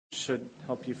Should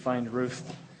help you find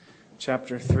Ruth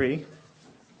chapter 3.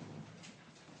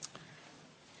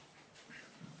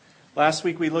 Last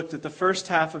week we looked at the first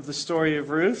half of the story of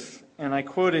Ruth, and I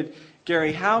quoted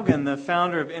Gary Haugen, the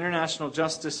founder of International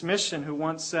Justice Mission, who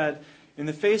once said, in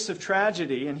the face of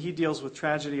tragedy, and he deals with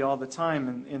tragedy all the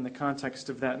time in the context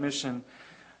of that mission,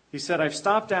 he said, I've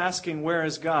stopped asking, where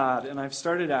is God? And I've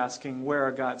started asking, where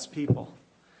are God's people?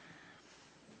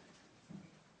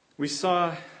 We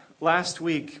saw last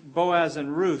week Boaz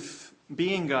and Ruth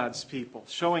being God's people,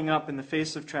 showing up in the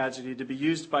face of tragedy to be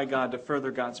used by God to further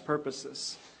God's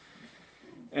purposes.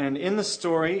 And in the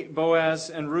story, Boaz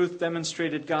and Ruth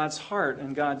demonstrated God's heart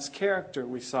and God's character,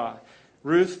 we saw.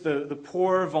 Ruth, the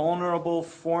poor, vulnerable,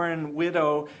 foreign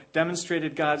widow,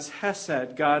 demonstrated God's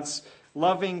hesed, God's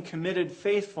loving, committed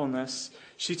faithfulness.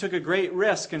 She took a great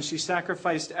risk and she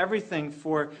sacrificed everything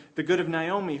for the good of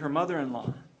Naomi, her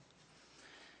mother-in-law.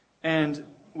 And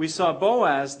we saw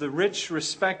Boaz, the rich,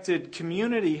 respected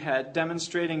community head,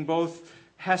 demonstrating both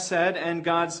hesed and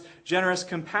God's generous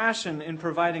compassion in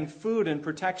providing food and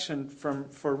protection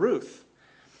for Ruth.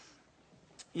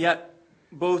 Yet,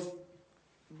 both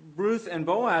Ruth and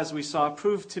Boaz, we saw,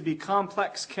 proved to be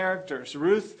complex characters.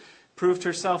 Ruth proved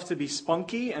herself to be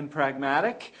spunky and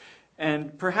pragmatic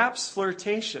and perhaps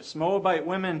flirtatious. Moabite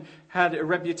women had a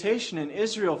reputation in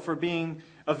Israel for being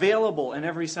available in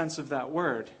every sense of that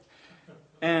word.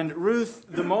 And Ruth,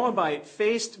 the Moabite,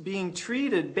 faced being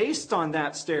treated based on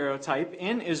that stereotype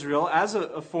in Israel as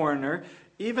a foreigner,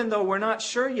 even though we're not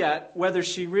sure yet whether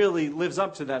she really lives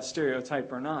up to that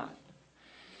stereotype or not.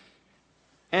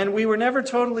 And we were never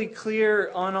totally clear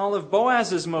on all of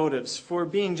Boaz's motives for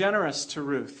being generous to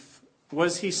Ruth.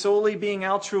 Was he solely being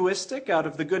altruistic out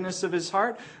of the goodness of his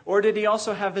heart, or did he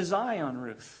also have his eye on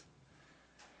Ruth?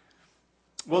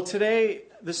 Well, today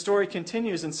the story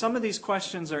continues, and some of these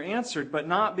questions are answered, but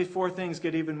not before things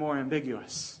get even more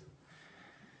ambiguous.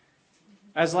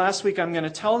 As last week, I'm going to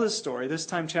tell this story, this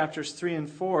time chapters 3 and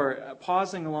 4,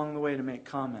 pausing along the way to make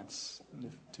comments,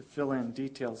 to fill in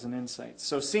details and insights.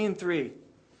 So, scene 3.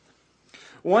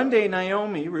 One day,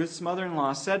 Naomi, Ruth's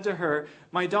mother-in-law, said to her,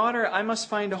 "My daughter, I must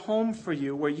find a home for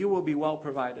you where you will be well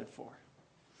provided for."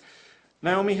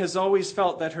 Naomi has always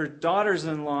felt that her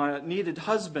daughters-in-law needed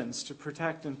husbands to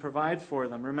protect and provide for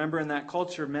them. Remember, in that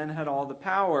culture, men had all the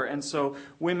power, and so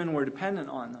women were dependent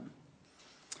on them.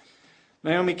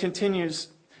 Naomi continues,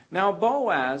 "Now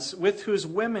Boaz, with whose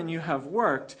women you have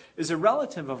worked, is a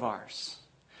relative of ours.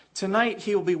 Tonight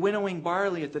he will be winnowing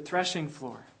barley at the threshing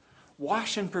floor.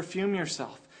 Wash and perfume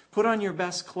yourself. Put on your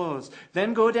best clothes.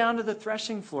 Then go down to the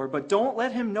threshing floor, but don't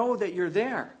let him know that you're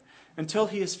there until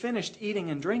he is finished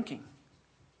eating and drinking.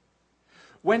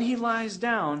 When he lies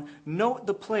down, note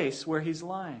the place where he's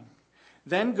lying.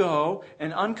 Then go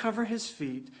and uncover his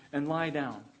feet and lie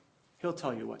down. He'll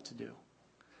tell you what to do."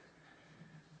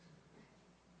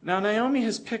 Now, Naomi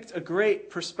has picked a great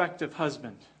prospective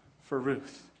husband for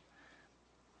Ruth.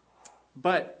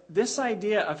 But this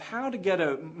idea of how to get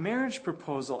a marriage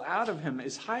proposal out of him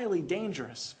is highly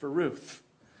dangerous for Ruth.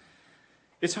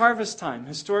 It's harvest time.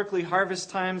 Historically,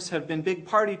 harvest times have been big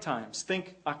party times.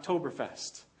 Think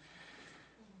Oktoberfest.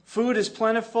 Food is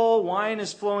plentiful, wine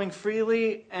is flowing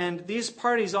freely, and these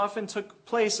parties often took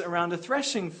place around a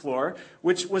threshing floor,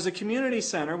 which was a community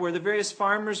center where the various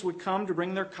farmers would come to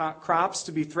bring their crops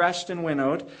to be threshed and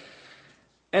winnowed.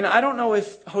 And I don't know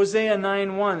if Hosea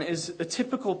 9:1 is a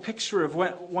typical picture of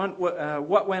what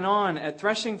went on at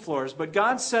threshing floors, but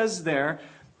God says there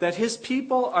that his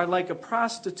people are like a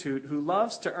prostitute who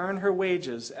loves to earn her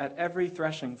wages at every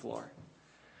threshing floor.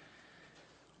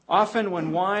 Often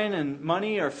when wine and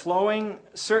money are flowing,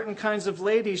 certain kinds of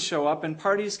ladies show up and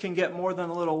parties can get more than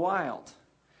a little wild.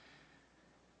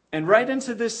 And right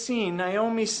into this scene,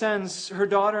 Naomi sends her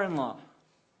daughter-in-law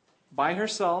by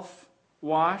herself,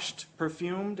 washed,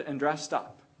 perfumed, and dressed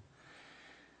up.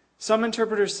 Some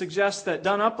interpreters suggest that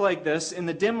done up like this, in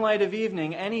the dim light of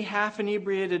evening, any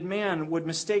half-inebriated man would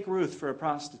mistake Ruth for a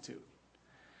prostitute.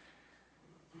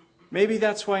 Maybe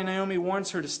that's why Naomi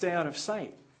warns her to stay out of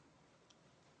sight.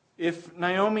 If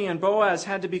Naomi and Boaz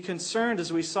had to be concerned,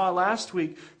 as we saw last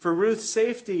week, for Ruth's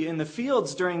safety in the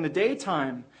fields during the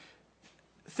daytime,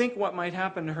 think what might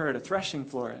happen to her at a threshing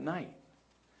floor at night.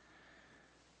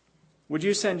 Would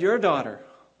you send your daughter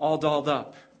all dolled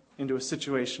up into a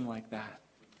situation like that?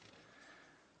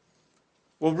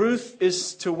 Well, Ruth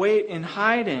is to wait in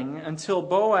hiding until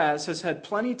Boaz has had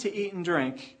plenty to eat and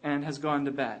drink and has gone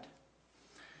to bed.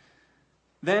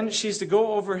 Then she's to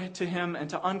go over to him and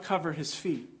to uncover his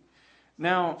feet.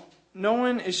 Now, no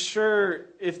one is sure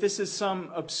if this is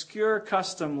some obscure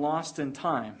custom lost in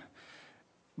time,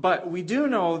 But we do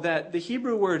know that the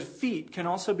Hebrew word feet can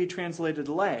also be translated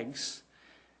legs,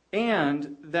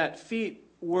 and that feet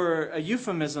were a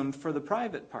euphemism for the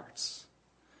private parts.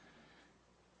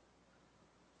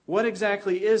 What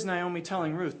exactly is Naomi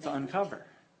telling Ruth to uncover?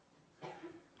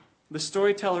 The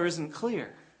storyteller isn't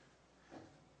clear.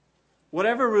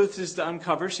 Whatever Ruth is to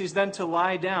uncover, she's then to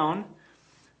lie down,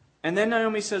 and then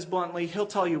Naomi says bluntly, he'll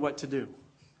tell you what to do.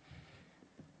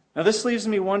 Now this leaves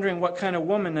me wondering what kind of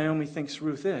woman Naomi thinks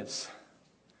Ruth is.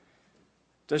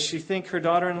 Does she think her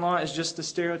daughter-in-law is just a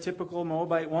stereotypical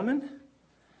Moabite woman?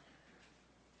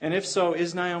 And if so,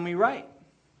 is Naomi right?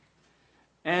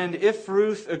 And if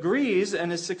Ruth agrees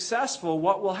and is successful,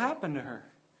 what will happen to her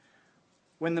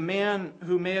when the man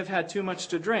who may have had too much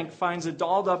to drink finds a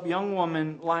dolled-up young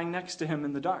woman lying next to him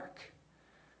in the dark?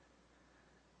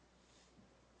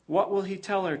 What will he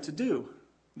tell her to do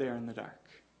there in the dark?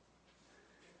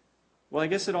 Well, I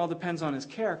guess it all depends on his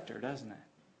character, doesn't it?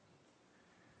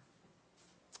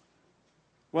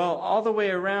 Well, all the way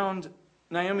around,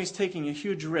 Naomi's taking a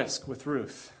huge risk with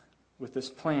Ruth, with this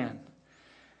plan.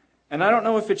 And I don't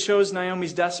know if it shows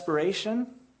Naomi's desperation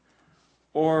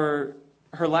or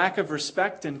her lack of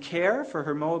respect and care for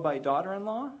her Moabite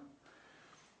daughter-in-law,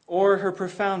 or her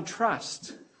profound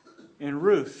trust in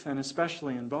Ruth, and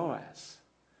especially in Boaz.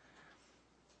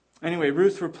 Anyway,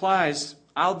 Ruth replies,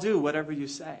 I'll do whatever you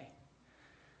say.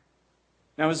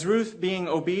 Now, is Ruth being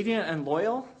obedient and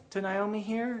loyal to Naomi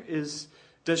here?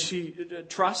 Does she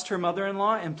trust her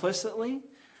mother-in-law implicitly?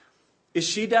 Is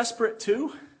she desperate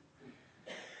too?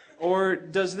 Or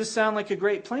does this sound like a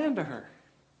great plan to her?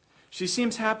 She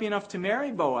seems happy enough to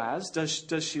marry Boaz.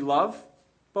 Does she love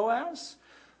Boaz?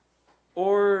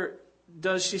 Or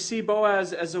does she see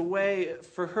Boaz as a way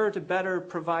for her to better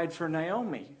provide for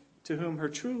Naomi, to whom her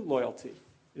true loyalty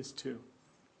is to?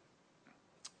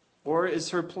 Or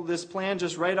is this plan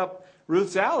just right up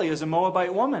Ruth's alley as a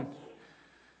Moabite woman?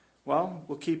 Well,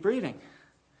 we'll keep reading.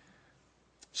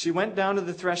 She went down to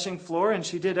the threshing floor and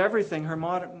she did everything her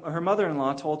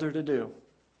mother-in-law told her to do.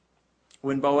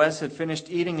 When Boaz had finished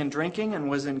eating and drinking and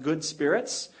was in good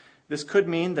spirits, this could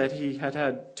mean that he had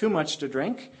had too much to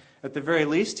drink. At the very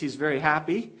least, he's very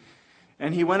happy.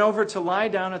 And he went over to lie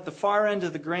down at the far end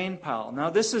of the grain pile. Now,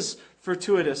 this is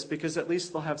fortuitous because at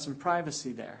least they'll have some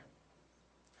privacy there.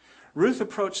 Ruth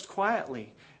approached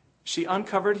quietly. She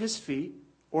uncovered his feet,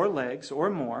 or legs, or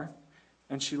more,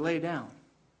 and she lay down.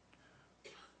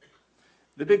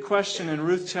 The big question in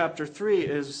Ruth chapter 3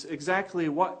 is exactly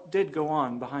what did go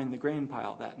on behind the grain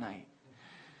pile that night.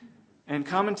 And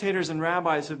commentators and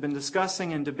rabbis have been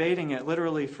discussing and debating it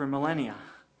literally for millennia.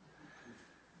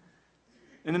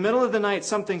 In the middle of the night,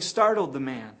 something startled the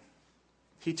man.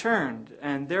 He turned,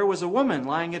 and there was a woman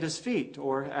lying at his feet,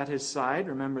 or at his side.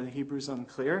 Remember, the Hebrew's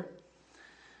unclear.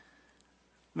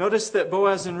 Notice that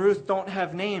Boaz and Ruth don't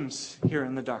have names here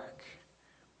in the dark.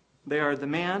 They are the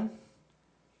man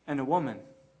and a woman.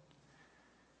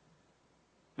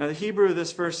 Now, the Hebrew of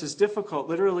this verse is difficult.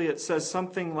 Literally, it says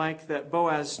something like that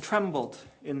Boaz trembled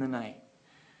in the night.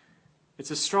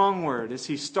 It's a strong word. Is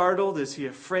he startled? Is he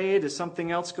afraid? Is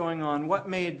something else going on? What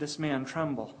made this man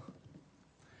tremble?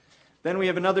 Then we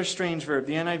have another strange verb.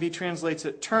 The NIV translates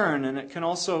it turn, and it can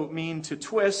also mean to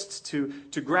twist, to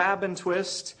grab and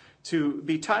twist, to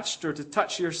be touched or to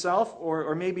touch yourself,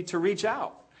 or maybe to reach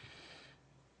out.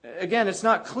 Again, it's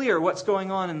not clear what's going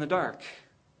on in the dark.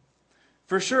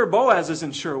 For sure, Boaz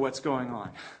isn't sure what's going on.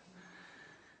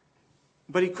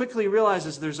 But he quickly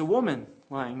realizes there's a woman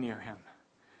lying near him.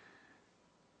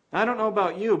 I don't know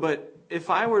about you, but if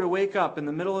I were to wake up in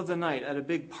the middle of the night at a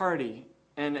big party,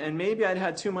 and maybe I'd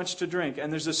had too much to drink,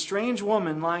 and there's a strange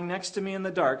woman lying next to me in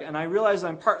the dark, and I realize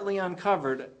I'm partly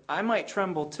uncovered, I might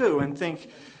tremble too and think,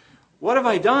 what have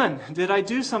I done? Did I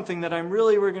do something that I'm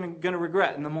really going to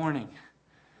regret in the morning?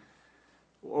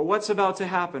 Or what's about to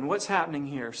happen? What's happening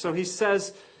here? So he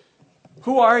says,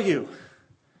 who are you?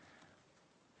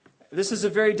 This is a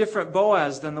very different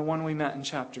Boaz than the one we met in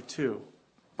chapter 2.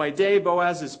 By day,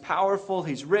 Boaz is powerful,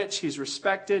 he's rich, he's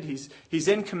respected, he's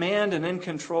in command and in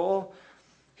control.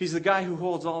 He's the guy who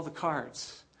holds all the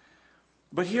cards.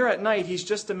 But here at night, he's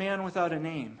just a man without a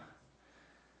name.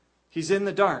 He's in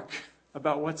the dark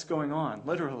about what's going on,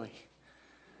 literally.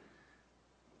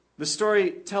 The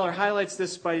storyteller highlights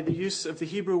this by the use of the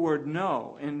Hebrew word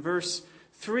know. In verse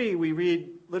 3, we read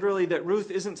literally that Ruth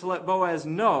isn't to let Boaz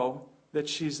know that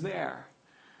she's there.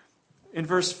 In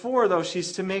verse 4, though,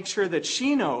 she's to make sure that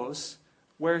she knows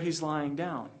where he's lying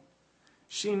down.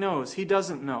 She knows. He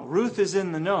doesn't know. Ruth is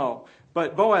in the know,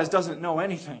 but Boaz doesn't know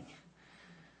anything.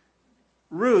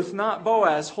 Ruth, not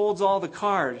Boaz, holds all the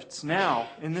cards now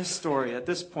in this story at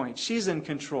this point. She's in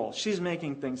control. She's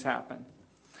making things happen.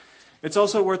 It's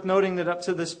also worth noting that up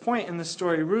to this point in the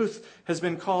story, Ruth has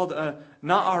been called a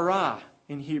na'arah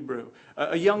in Hebrew,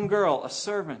 a young girl, a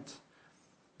servant.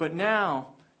 But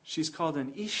now she's called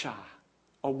an isha,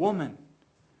 a woman,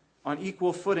 on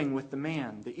equal footing with the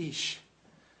man, the ish.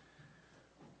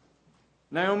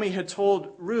 Naomi had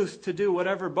told Ruth to do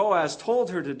whatever Boaz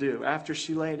told her to do after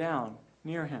she lay down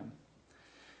near him.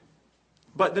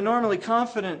 But the normally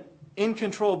confident,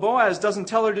 in-control Boaz doesn't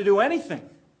tell her to do anything.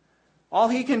 All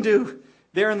he can do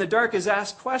there in the dark is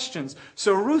ask questions.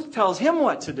 So Ruth tells him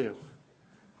what to do.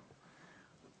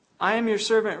 "I am your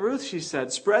servant Ruth," she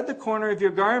said. "Spread the corner of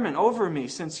your garment over me,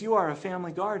 since you are a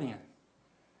family guardian."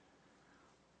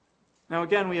 Now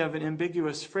again, we have an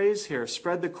ambiguous phrase here.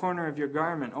 Spread the corner of your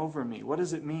garment over me. What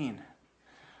does it mean?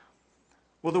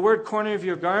 Well, the word corner of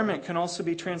your garment can also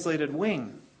be translated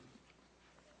wing.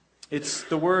 It's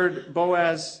the word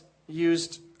Boaz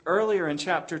used earlier in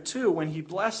chapter 2 when he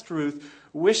blessed Ruth,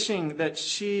 wishing that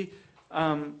she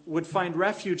would find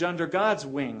refuge under God's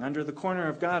wing, under the corner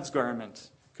of God's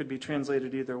garment. Could be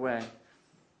translated either way.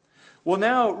 Well,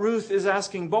 now Ruth is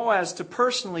asking Boaz to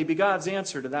personally be God's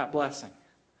answer to that blessing.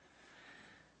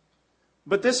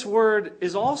 But this word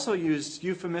is also used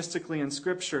euphemistically in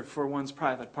Scripture for one's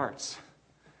private parts.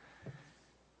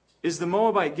 Is the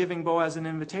Moabite giving Boaz an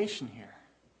invitation here?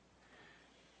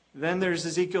 Then there's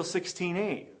Ezekiel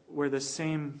 16:8, where the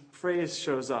same phrase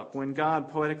shows up when God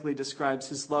poetically describes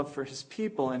his love for his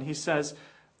people. And he says,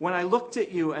 "When I looked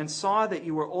at you and saw that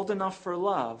you were old enough for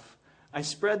love, I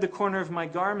spread the corner of my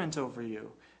garment over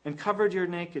you and covered your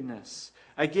nakedness.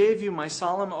 I gave you my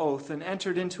solemn oath and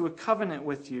entered into a covenant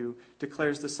with you,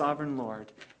 declares the sovereign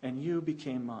Lord, and you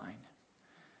became mine."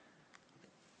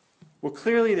 Well,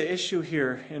 clearly the issue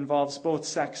here involves both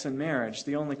sex and marriage.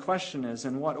 The only question is,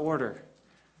 in what order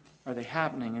are they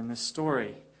happening in this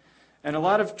story? And a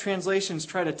lot of translations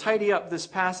try to tidy up this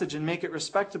passage and make it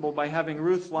respectable by having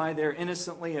Ruth lie there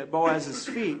innocently at Boaz's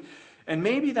feet. And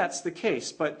maybe that's the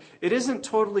case, but it isn't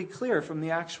totally clear from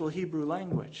the actual Hebrew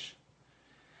language.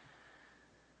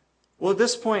 Well, at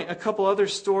this point, a couple other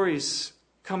stories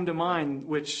come to mind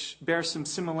which bear some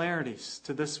similarities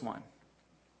to this one.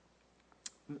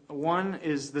 One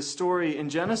is the story in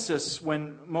Genesis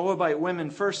when Moabite women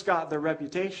first got their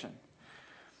reputation.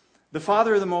 The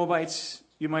father of the Moabites,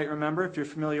 you might remember if you're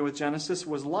familiar with Genesis,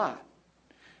 was Lot.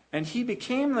 And he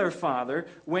became their father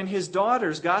when his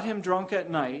daughters got him drunk at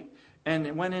night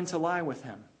and went in to lie with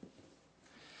him.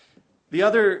 The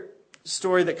other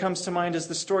story that comes to mind is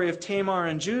the story of Tamar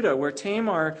and Judah, where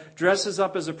Tamar dresses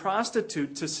up as a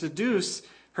prostitute to seduce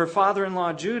her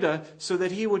father-in-law Judah so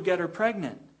that he would get her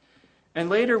pregnant. And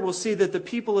later we'll see that the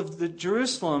people of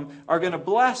Jerusalem are going to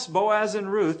bless Boaz and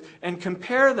Ruth and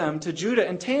compare them to Judah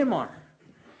and Tamar.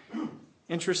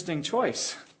 Interesting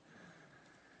choice.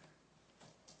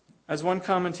 As one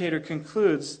commentator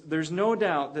concludes, there's no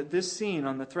doubt that this scene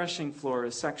on the threshing floor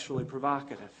is sexually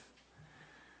provocative.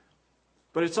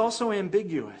 But it's also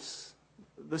ambiguous.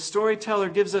 The storyteller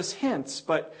gives us hints,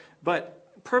 but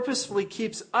purposefully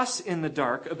keeps us in the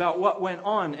dark about what went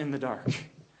on in the dark.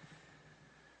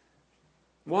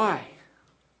 Why?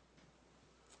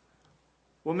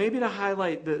 Well, maybe to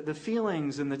highlight the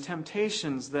feelings and the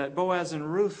temptations that Boaz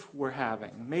and Ruth were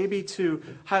having. Maybe to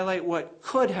highlight what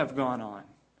could have gone on.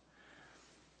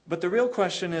 But the real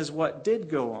question is, what did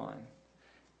go on?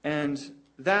 And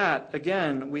that,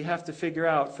 again, we have to figure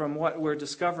out from what we're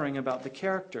discovering about the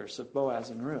characters of Boaz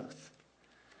and Ruth.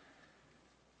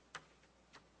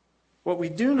 What we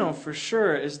do know for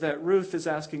sure is that Ruth is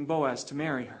asking Boaz to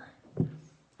marry her.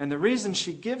 And the reason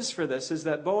she gives for this is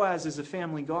that Boaz is a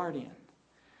family guardian.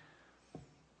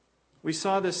 We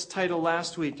saw this title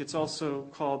last week. It's also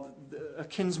called a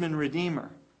kinsman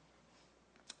redeemer.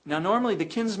 Now, normally the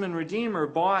kinsman redeemer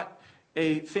bought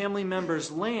a family member's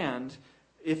land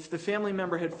if the family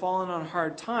member had fallen on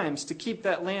hard times to keep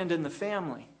that land in the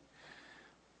family.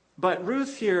 But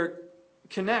Ruth here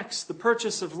connects the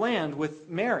purchase of land with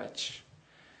marriage.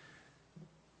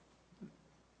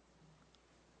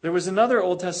 There was another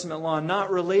Old Testament law not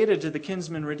related to the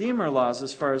kinsman redeemer laws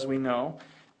as far as we know.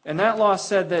 And that law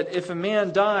said that if a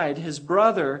man died, his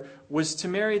brother was to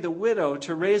marry the widow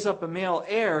to raise up a male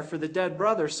heir for the dead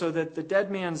brother so that the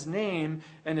dead man's name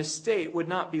and estate would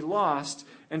not be lost.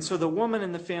 And so the woman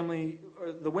in the family,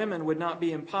 or the women, would not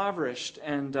be impoverished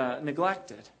and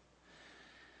neglected.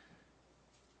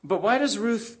 But why does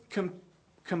Ruth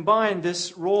combine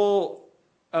this role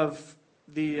of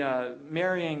the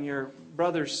marrying your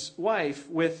brother's wife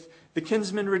with the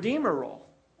kinsman redeemer role?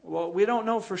 Well, we don't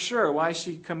know for sure why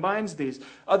she combines these,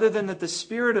 other than that the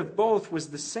spirit of both was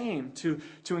the same, to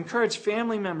encourage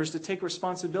family members to take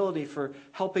responsibility for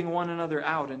helping one another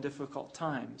out in difficult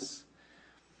times.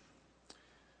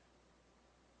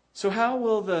 So how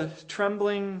will the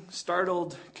trembling,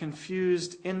 startled,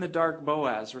 confused, in the dark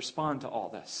Boaz respond to all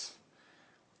this?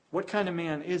 What kind of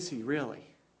man is he really?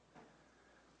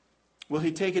 Will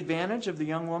he take advantage of the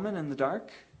young woman in the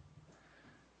dark?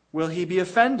 Will he be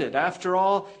offended? After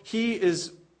all, he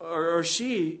is or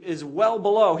she is well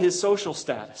below his social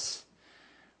status.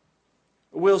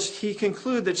 Will he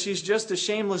conclude that she's just a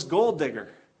shameless gold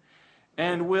digger?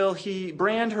 And will he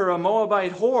brand her a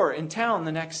Moabite whore in town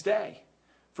the next day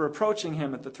for approaching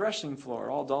him at the threshing floor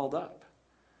all dolled up?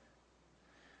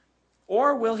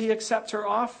 Or will he accept her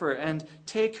offer and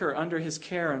take her under his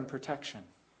care and protection?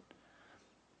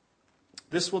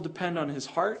 This will depend on his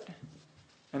heart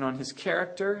and on his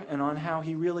character and on how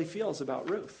he really feels about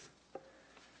Ruth.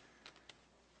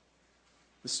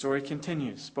 The story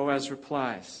continues. Boaz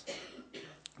replies,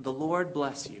 "The Lord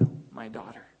bless you, my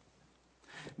daughter.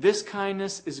 This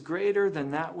kindness is greater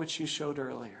than that which you showed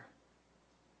earlier.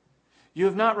 You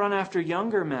have not run after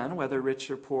younger men, whether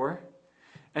rich or poor.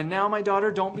 And now, my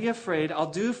daughter, don't be afraid. I'll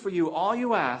do for you all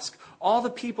you ask. All the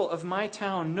people of my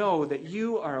town know that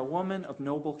you are a woman of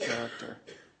noble character."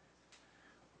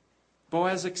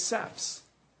 Boaz accepts,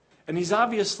 and he's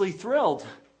obviously thrilled.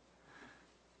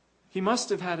 He must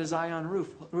have had his eye on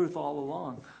Ruth all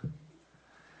along.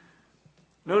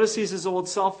 Notice he's his old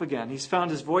self again. He's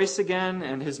found his voice again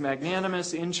and his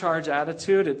magnanimous, in-charge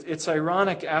attitude. It's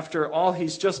ironic, after all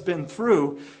he's just been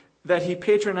through, that he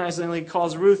patronizingly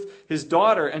calls Ruth his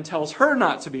daughter and tells her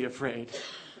not to be afraid.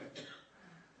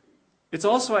 It's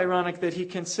also ironic that he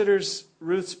considers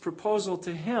Ruth's proposal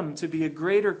to him to be a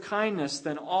greater kindness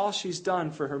than all she's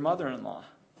done for her mother-in-law.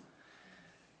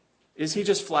 Is he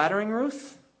just flattering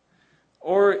Ruth?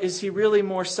 Or is he really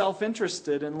more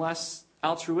self-interested and less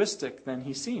altruistic than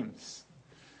he seems?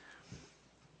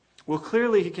 Well,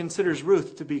 clearly he considers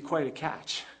Ruth to be quite a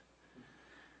catch.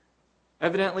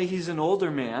 Evidently he's an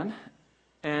older man,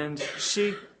 and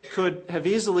she could have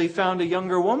easily found a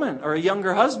younger woman or a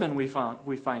younger husband, we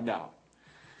find out.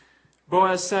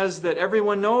 Boaz says that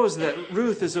everyone knows that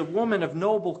Ruth is a woman of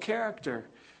noble character.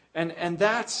 And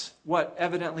that's what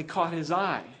evidently caught his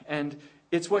eye. And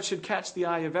it's what should catch the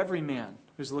eye of every man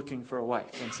who's looking for a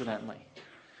wife, incidentally.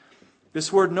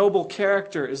 This word noble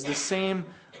character is the same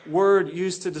word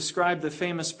used to describe the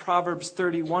famous Proverbs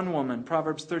 31 woman.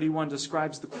 Proverbs 31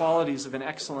 describes the qualities of an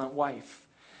excellent wife.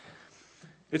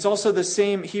 It's also the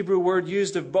same Hebrew word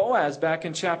used of Boaz back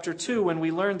in chapter 2 when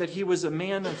we learned that he was a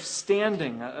man of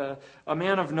standing, a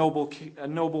man of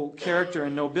noble character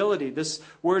and nobility. This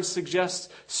word suggests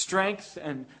strength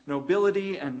and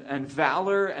nobility and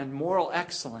valor and moral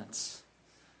excellence.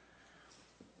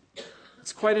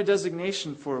 It's quite a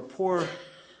designation for a poor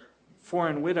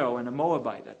foreign widow and a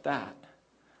Moabite at that.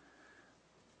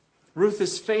 Ruth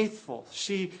is faithful.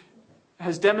 She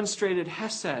has demonstrated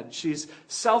hesed. She's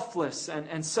selfless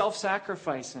and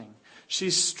self-sacrificing.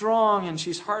 She's strong and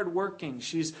she's hardworking.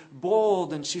 She's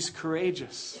bold and she's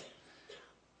courageous.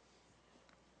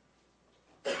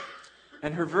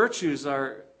 And her virtues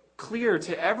are clear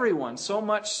to everyone, so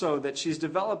much so that she's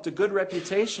developed a good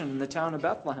reputation in the town of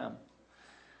Bethlehem.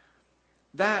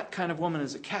 That kind of woman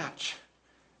is a catch,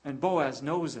 and Boaz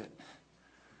knows it.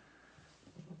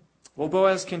 Well,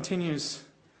 Boaz continues,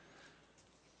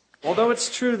 "Although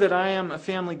it's true that I am a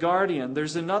family guardian,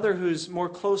 there's another who's more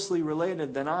closely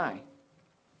related than I.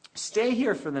 Stay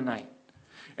here for the night.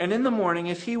 And in the morning,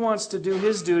 if he wants to do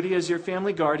his duty as your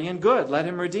family guardian, good, let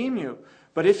him redeem you.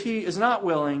 But if he is not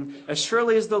willing, as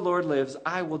surely as the Lord lives,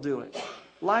 I will do it.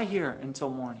 Lie here until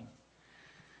morning."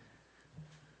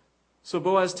 So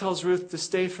Boaz tells Ruth to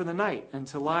stay for the night and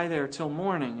to lie there till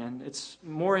morning. And it's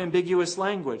more ambiguous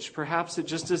language. Perhaps it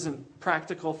just isn't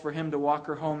practical for him to walk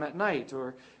her home at night.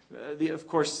 Or, of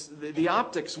course, the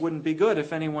optics wouldn't be good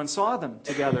if anyone saw them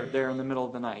together there in the middle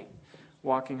of the night,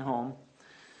 walking home.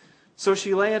 So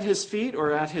she lay at his feet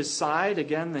or at his side,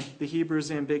 again, the Hebrew is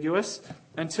ambiguous,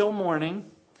 until morning,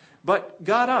 but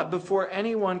got up before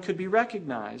anyone could be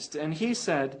recognized. And he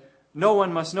said, "No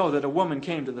one must know that a woman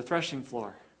came to the threshing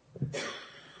floor."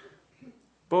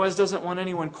 Boaz doesn't want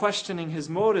anyone questioning his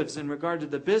motives in regard to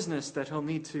the business that he'll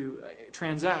need to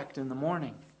transact in the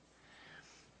morning.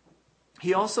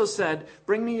 He also said,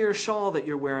 "Bring me your shawl that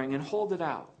you're wearing and hold it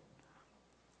out."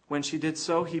 When she did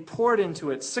so, he poured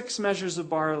into it 6 measures of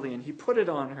barley, and he put it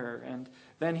on her, and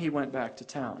then he went back to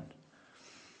town.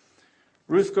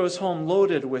 Ruth goes home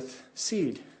loaded with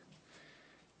seed.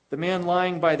 The man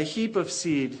lying by the heap of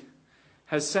seed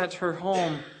has sent her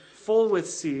home full with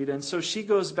seed, and so she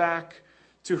goes back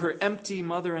to her empty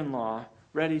mother-in-law,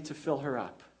 ready to fill her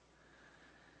up.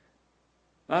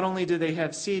 Not only do they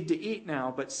have seed to eat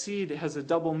now, but seed has a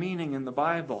double meaning in the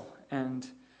Bible. And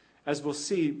as we'll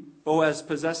see, Boaz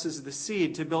possesses the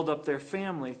seed to build up their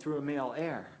family through a male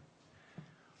heir.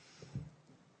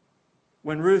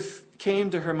 When Ruth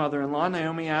came to her mother-in-law,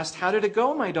 Naomi asked, "How did it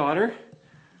go, my daughter?"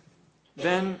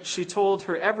 Then she told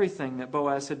her everything that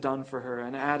Boaz had done for her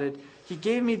and added, "He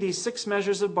gave me these 6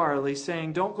 measures of barley,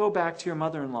 saying, 'Don't go back to your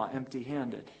mother-in-law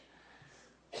empty-handed.'"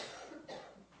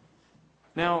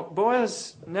 Now,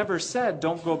 Boaz never said,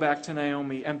 "Don't go back to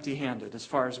Naomi empty-handed," as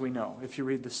far as we know, if you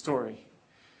read the story.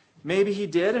 Maybe he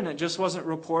did and it just wasn't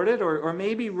reported, or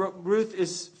maybe Ruth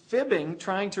is fibbing,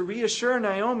 trying to reassure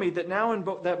Naomi that now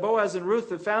that Boaz and Ruth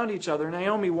have found each other,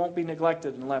 Naomi won't be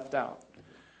neglected and left out.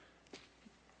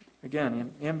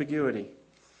 Again, ambiguity.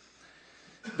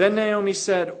 Then Naomi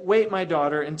said, "Wait, my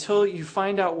daughter, until you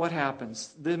find out what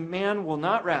happens. The man will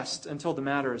not rest until the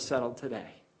matter is settled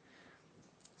today."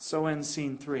 So ends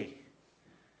scene 3.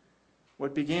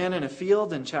 What began in a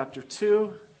field in chapter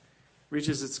 2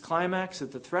 reaches its climax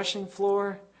at the threshing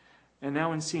floor, and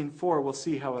now in scene 4 we'll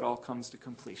see how it all comes to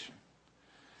completion.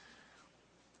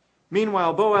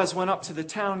 Meanwhile, Boaz went up to the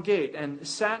town gate and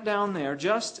sat down there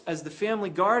just as the family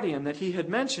guardian that he had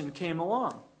mentioned came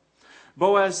along.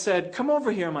 Boaz said, "Come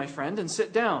over here, my friend, and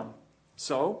sit down."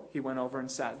 So he went over and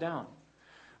sat down.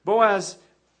 Boaz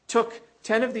took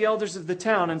 10 of the elders of the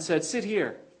town and said, "Sit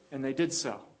here," and they did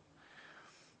so.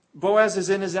 Boaz is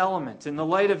in his element. In the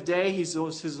light of day, he's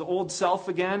his old self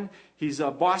again. He's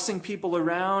bossing people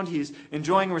around. He's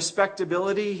enjoying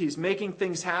respectability. He's making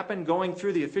things happen, going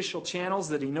through the official channels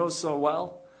that he knows so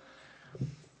well.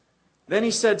 Then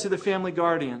he said to the family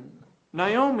guardian,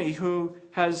 "Naomi, who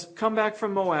has come back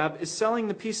from Moab, is selling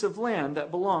the piece of land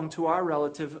that belonged to our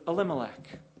relative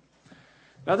Elimelech."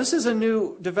 Now, this is a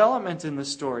new development in the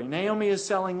story. Naomi is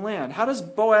selling land. How does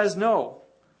Boaz know?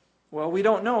 Well, we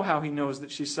don't know how he knows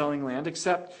that she's selling land,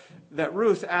 except that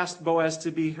Ruth asked Boaz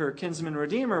to be her kinsman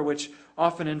redeemer, which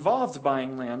often involved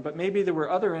buying land, but maybe there were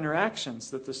other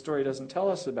interactions that the story doesn't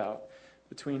tell us about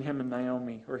between him and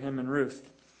Naomi, or him and Ruth.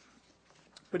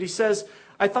 But he says,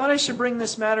 "I thought I should bring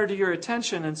this matter to your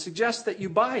attention and suggest that you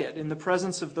buy it in the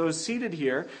presence of those seated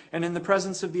here and in the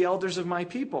presence of the elders of my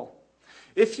people.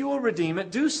 If you will redeem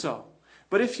it, do so.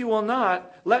 But if you will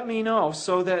not, let me know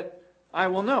so that I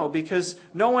will know, because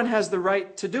no one has the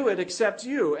right to do it except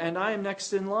you, and I am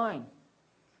next in line."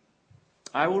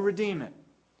 "I will redeem it,"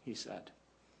 he said.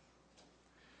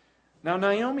 Now,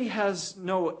 Naomi has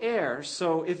no heir,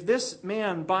 so if this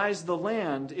man buys the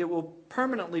land, it will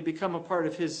permanently become a part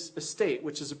of his estate,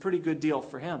 which is a pretty good deal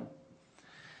for him.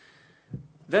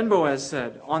 Then Boaz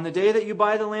said, "On the day that you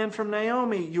buy the land from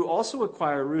Naomi, you also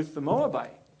acquire Ruth the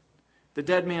Moabite, the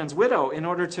dead man's widow, in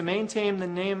order to maintain the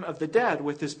name of the dead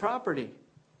with his property."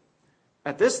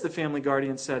 At this, the family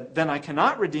guardian said, "Then I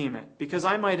cannot redeem it, because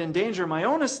I might endanger my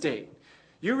own estate.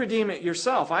 You redeem it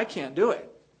yourself. I can't do it."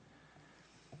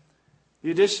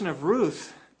 The addition of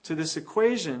Ruth to this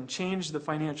equation changed the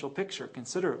financial picture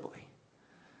considerably.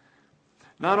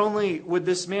 Not only would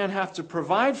this man have to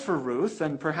provide for Ruth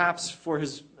and perhaps for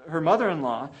her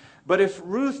mother-in-law, but if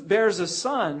Ruth bears a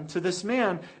son to this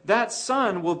man, that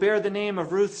son will bear the name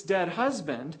of Ruth's dead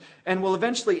husband and will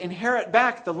eventually inherit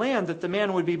back the land that the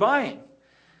man would be buying.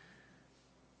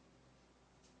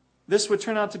 This would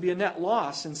turn out to be a net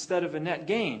loss instead of a net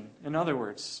gain, in other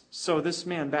words. So this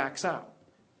man backs out.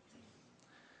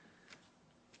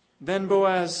 Then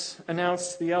Boaz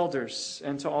announced to the elders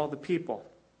and to all the people,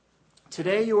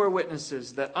 "Today you are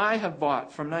witnesses that I have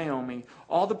bought from Naomi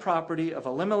all the property of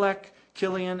Elimelech,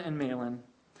 Kilion, and Mahlon.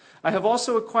 I have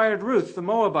also acquired Ruth the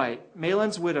Moabite,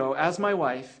 Mahlon's widow, as my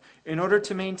wife, in order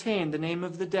to maintain the name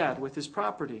of the dead with his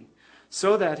property,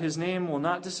 so that his name will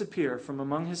not disappear from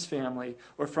among his family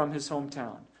or from his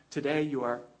hometown. Today you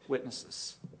are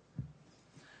witnesses."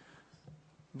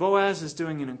 Boaz is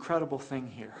doing an incredible thing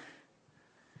here.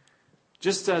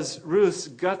 Just as Ruth's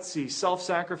gutsy,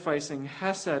 self-sacrificing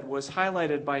hesed was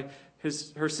highlighted by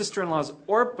her sister-in-law's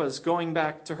Orpah's going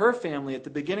back to her family at the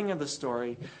beginning of the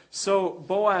story, so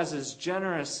Boaz's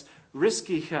generous,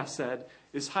 risky hesed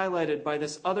is highlighted by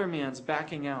this other man's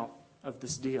backing out of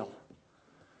this deal.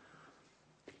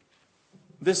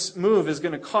 This move is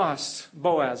going to cost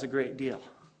Boaz a great deal.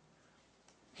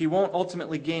 He won't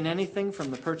ultimately gain anything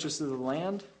from the purchase of the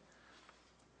land.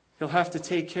 He'll have to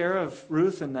take care of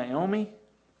Ruth and Naomi.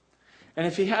 And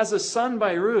if he has a son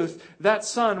by Ruth, that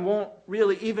son won't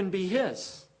really even be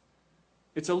his.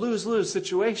 It's a lose-lose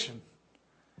situation.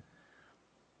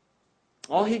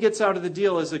 All he gets out of the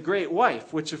deal is a great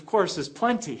wife, which of course is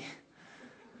plenty.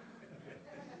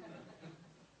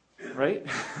 Right?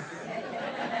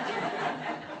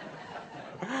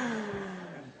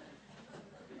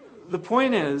 The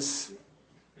point is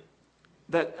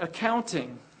that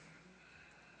accounting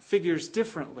figures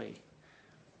differently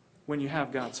when you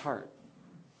have God's heart.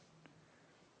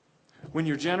 When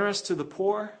you're generous to the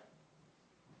poor,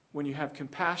 when you have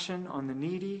compassion on the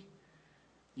needy,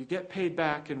 you get paid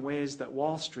back in ways that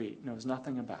Wall Street knows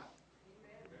nothing about.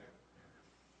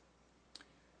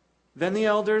 Then the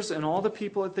elders and all the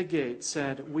people at the gate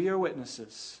said, "We are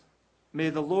witnesses. May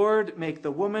the Lord make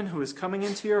the woman who is coming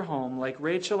into your home like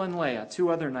Rachel and Leah, 2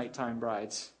 other nighttime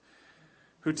brides,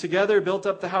 who together built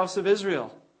up the house of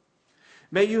Israel.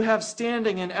 May you have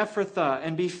standing in Ephrathah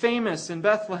and be famous in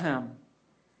Bethlehem.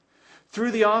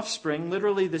 Through the offspring,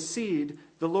 literally the seed,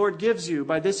 the Lord gives you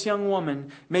by this young woman,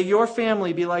 may your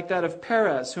family be like that of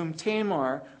Perez, whom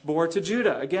Tamar bore to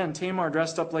Judah." Again, Tamar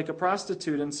dressed up like a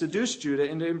prostitute and seduced Judah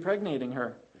into impregnating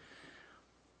her.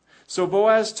 So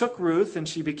Boaz took Ruth, and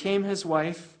she became his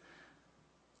wife.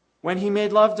 When he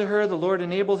made love to her, the Lord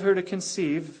enabled her to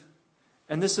conceive.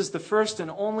 And this is the first and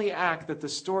only act that the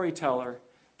storyteller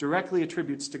directly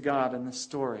attributes to God in this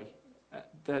story.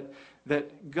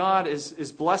 That God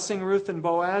is blessing Ruth and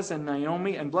Boaz and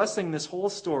Naomi and blessing this whole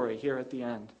story here at the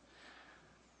end.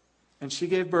 And she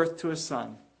gave birth to a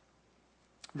son.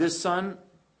 This son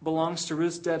belongs to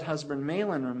Ruth's dead husband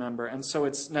Mahlon, remember, and so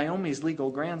it's Naomi's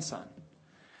legal grandson.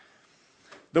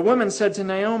 The woman said to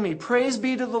Naomi, "Praise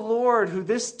be to the Lord, who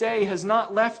this day has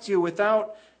not left you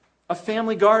without a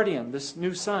family guardian," this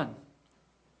new son.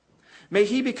 "May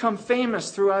he become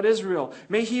famous throughout Israel.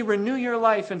 May he renew your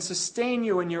life and sustain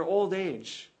you in your old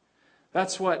age."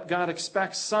 That's what God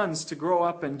expects sons to grow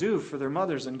up and do for their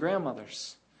mothers and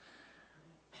grandmothers.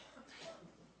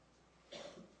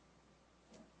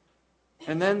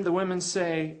 And then the women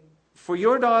say, "For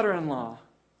your daughter-in-law,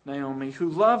 Naomi, who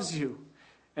loves you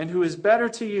and who is better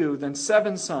to you than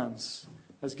 7 sons,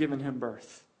 has given him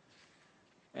birth."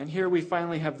 And here we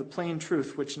finally have the plain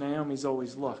truth which Naomi's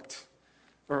always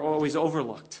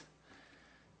overlooked.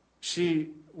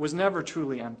 She was never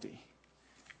truly empty.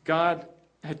 God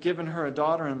had given her a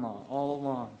daughter-in-law all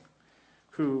along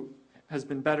who has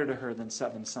been better to her than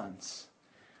 7 sons.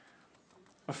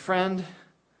 A friend,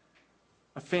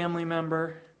 a family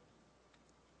member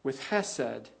with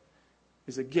hesed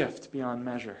is a gift beyond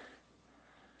measure.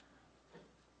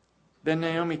 Then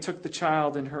Naomi took the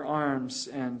child in her arms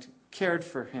and cared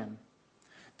for him.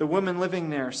 The woman living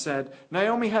there said,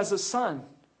 "Naomi has a son,"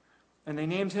 and they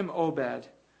named him Obed.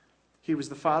 He was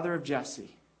the father of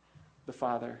Jesse, the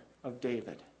father of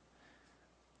David.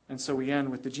 And so we end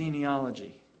with the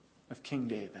genealogy of King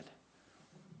David.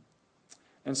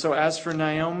 And so as for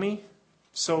Naomi,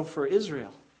 so for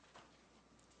Israel.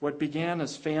 What began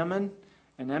as famine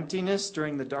and emptiness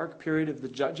during the dark period of the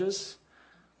Judges,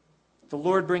 the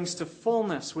Lord brings to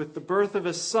fullness with the birth of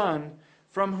a son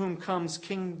from whom comes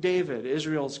King David,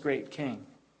 Israel's great king.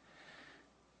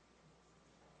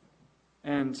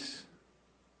 And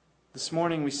this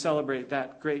morning we celebrate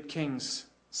that great king's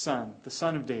son, the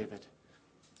son of David,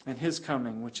 and his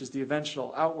coming, which is the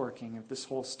eventual outworking of this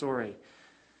whole story.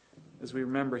 As we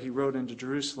remember, he rode into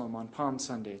Jerusalem on Palm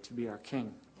Sunday to be our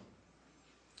king.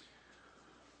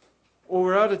 Well,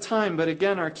 we're out of time, but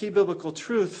again, our key biblical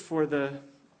truth for the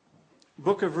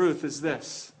book of Ruth is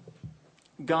this: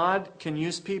 God can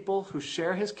use people who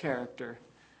share his character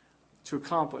to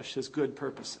accomplish his good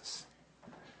purposes.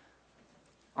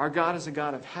 Our God is a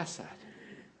God of hesed.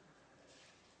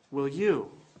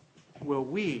 Will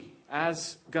we,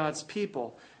 as God's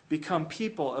people, become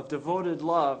people of devoted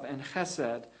love and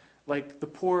hesed like the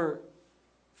poor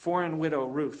foreign widow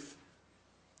Ruth?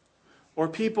 Or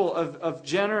people of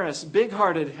generous,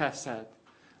 big-hearted hesed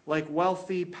like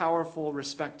wealthy, powerful,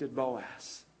 respected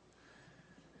Boaz?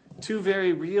 2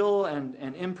 very real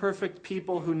and imperfect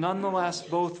people who nonetheless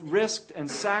both risked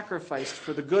and sacrificed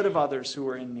for the good of others who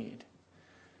were in need.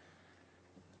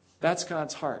 That's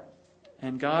God's heart.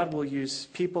 And God will use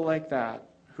people like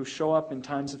that who show up in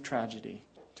times of tragedy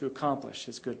to accomplish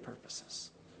his good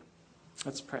purposes.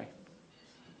 Let's pray.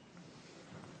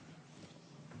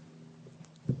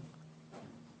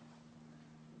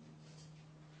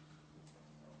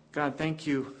 God, thank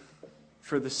you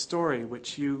for the story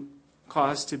which you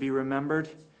caused to be remembered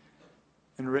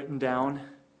and written down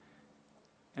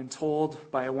and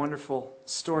told by a wonderful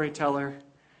storyteller,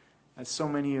 as so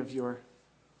many of your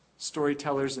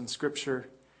storytellers in Scripture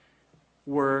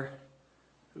were,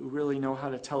 who really know how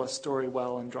to tell a story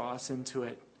well and draw us into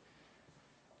it,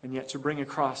 and yet to bring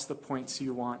across the points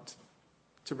you want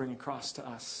to bring across to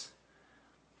us.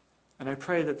 And I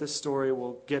pray that this story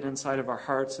will get inside of our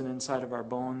hearts and inside of our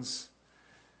bones,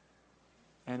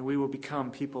 and we will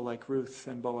become people like Ruth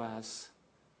and Boaz,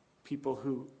 people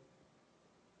who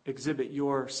exhibit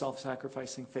your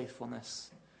self-sacrificing faithfulness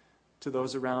to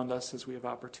those around us as we have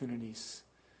opportunities,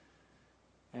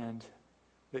 and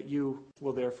that you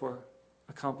will therefore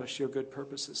accomplish your good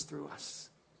purposes through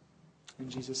us. In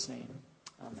Jesus' name,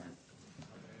 amen.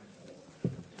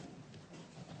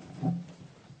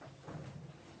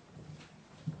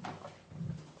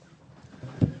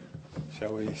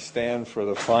 Shall we stand for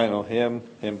the final hymn,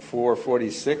 hymn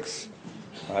 446?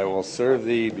 I will serve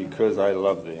thee because I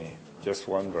love thee. Just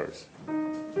one verse.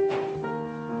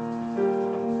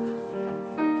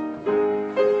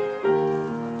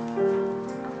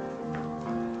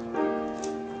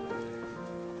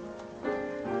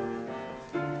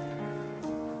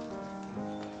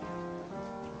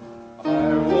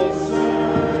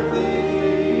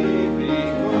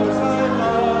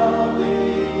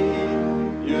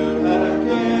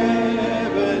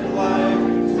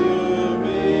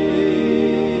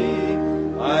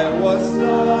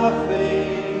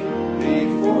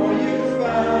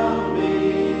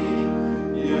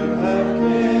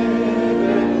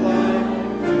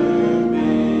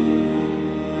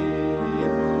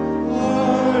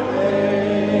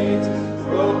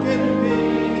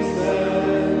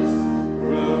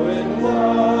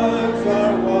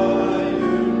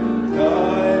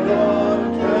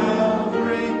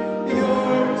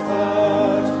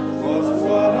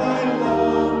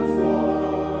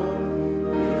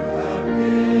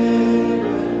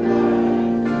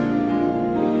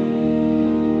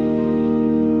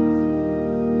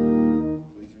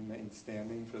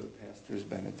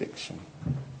 Benediction.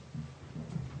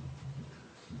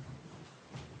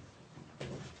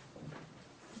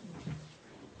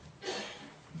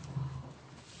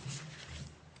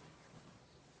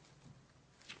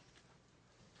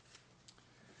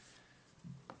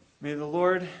 May the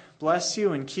Lord bless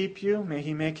you and keep you. May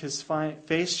he make his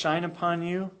face shine upon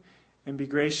you and be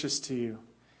gracious to you.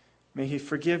 May he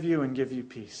forgive you and give you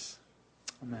peace.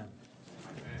 Amen.